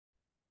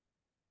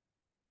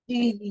Do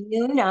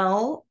you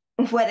know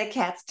what a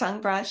cat's tongue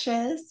brush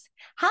is?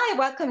 Hi,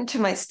 welcome to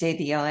my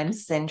studio. I'm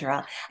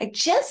Cindra. I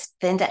just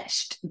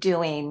finished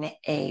doing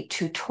a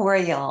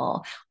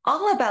tutorial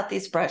all about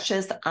these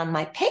brushes on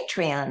my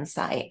Patreon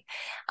site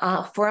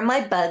for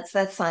my buds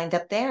that signed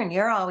up there. And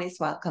you're always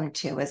welcome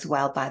to as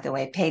well, by the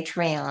way,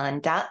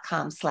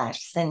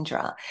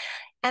 patreon.com/Cindra.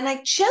 And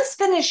I just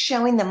finished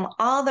showing them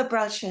all the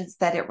brushes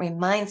that it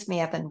reminds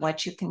me of and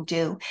what you can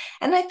do.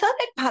 And I thought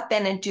I'd pop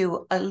in and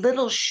do a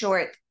little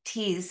short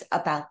tease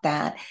about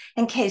that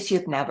in case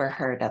you've never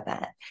heard of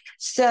it.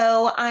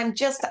 So I'm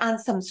just on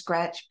some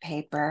scratch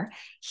paper.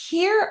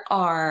 Here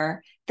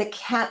are the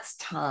cat's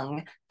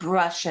tongue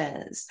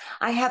brushes.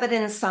 I have it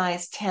in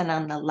size 10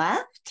 on the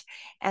left,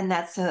 and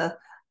that's a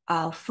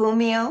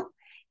Fumio.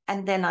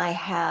 And then I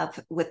have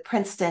with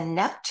Princeton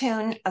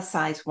Neptune a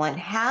size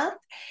 1/2,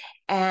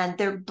 and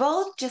they're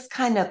both just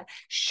kind of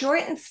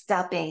short and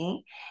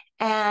stubby.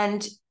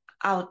 And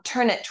I'll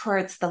turn it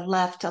towards the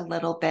left a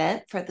little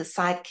bit for the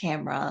side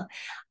camera,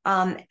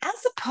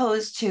 as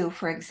opposed to,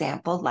 for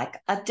example, like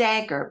a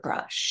dagger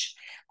brush.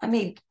 Let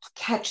me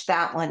catch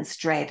that one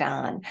straight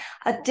on.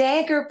 A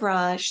dagger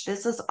brush,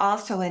 this is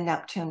also a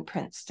Neptune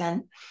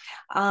Princeton.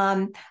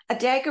 A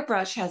dagger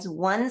brush has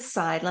one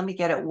side. Let me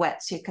get it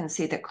wet so you can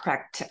see the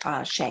correct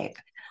shape.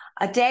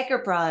 A dagger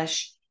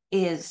brush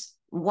is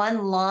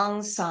one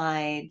long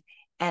side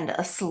and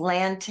a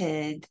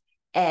slanted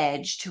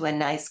edge to a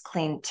nice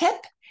clean tip.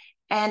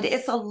 And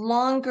it's a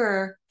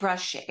longer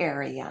brush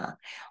area.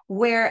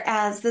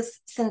 Whereas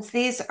since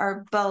these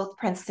are both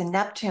Princeton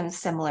Neptune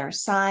similar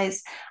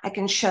size, I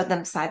can show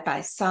them side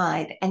by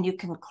side and you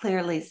can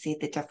clearly see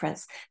the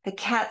difference. The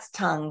cat's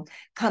tongue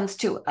comes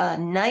to a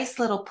nice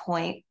little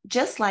point,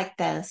 just like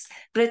this,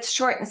 but it's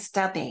short and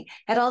stubby.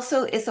 It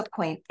also is a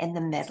point in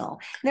the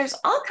middle. And there's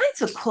all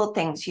kinds of cool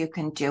things you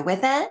can do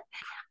with it,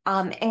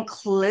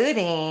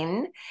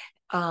 including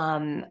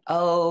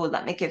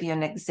let me give you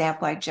an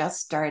example. I just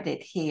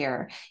started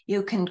here.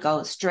 You can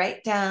go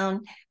straight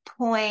down,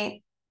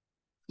 point,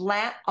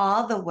 flat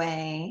all the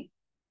way,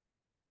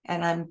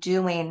 and I'm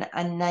doing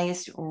a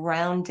nice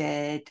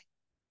rounded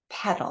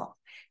petal,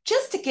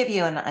 just to give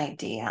you an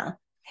idea.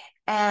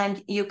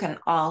 And you can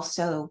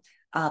also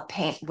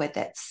paint with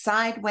it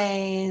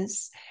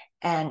sideways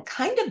and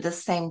kind of the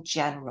same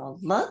general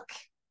look.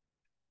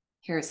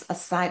 Here's a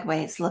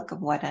sideways look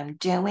of what I'm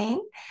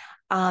doing.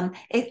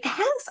 It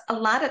has a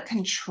lot of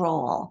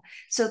control.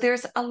 So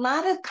there's a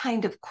lot of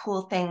kind of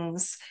cool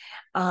things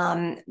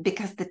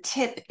because the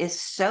tip is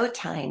so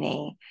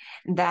tiny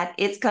that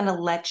it's going to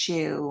let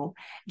you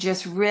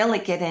just really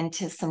get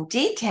into some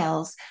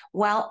details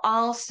while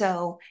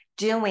also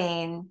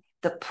doing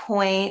the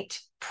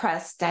point,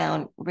 press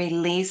down,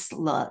 release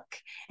look.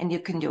 And you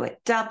can do it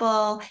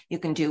double, you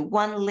can do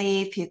one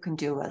leaf, you can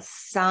do a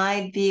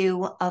side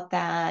view of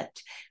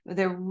that.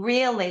 They're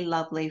really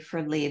lovely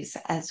for leaves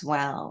as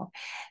well.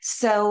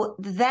 So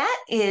that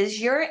is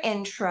your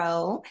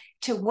intro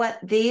to what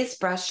these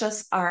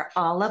brushes are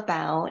all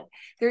about.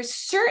 There's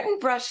certain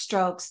brush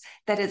strokes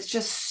that it's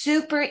just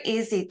super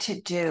easy to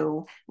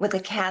do with a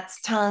cat's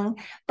tongue,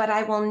 but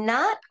I will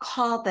not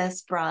call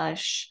this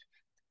brush,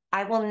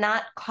 I will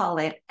not call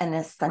it an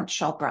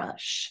essential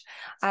brush.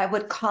 I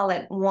would call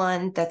it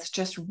one that's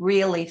just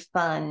really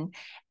fun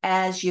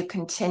as you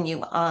continue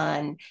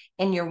on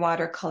in your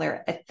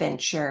watercolor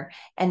adventure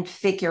and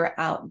figure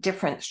out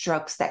different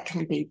strokes that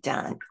can be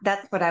done.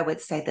 That's what I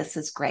would say this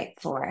is great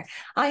for.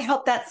 I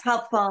hope that's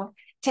helpful.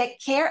 Take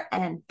care.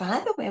 And by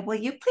the way, will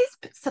you please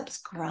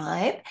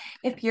subscribe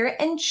if you're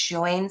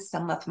enjoying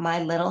some of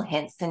my little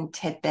hints and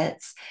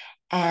tidbits?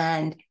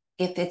 And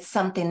if it's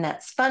something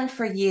that's fun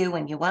for you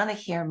and you want to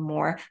hear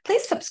more,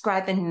 please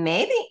subscribe and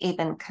maybe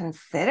even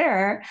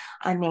consider,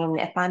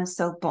 if I'm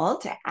so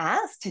bold to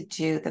ask, to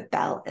do the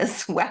bell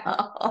as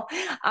well.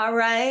 All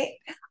right.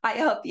 I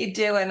hope you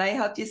do, and I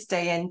hope you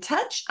stay in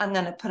touch. I'm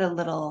going to put a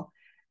little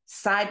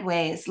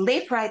sideways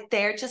leaf right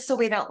there just so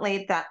we don't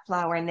leave that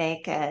flower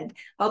naked.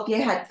 Hope you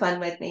had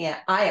fun with me.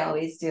 I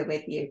always do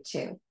with you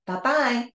too. Bye-bye.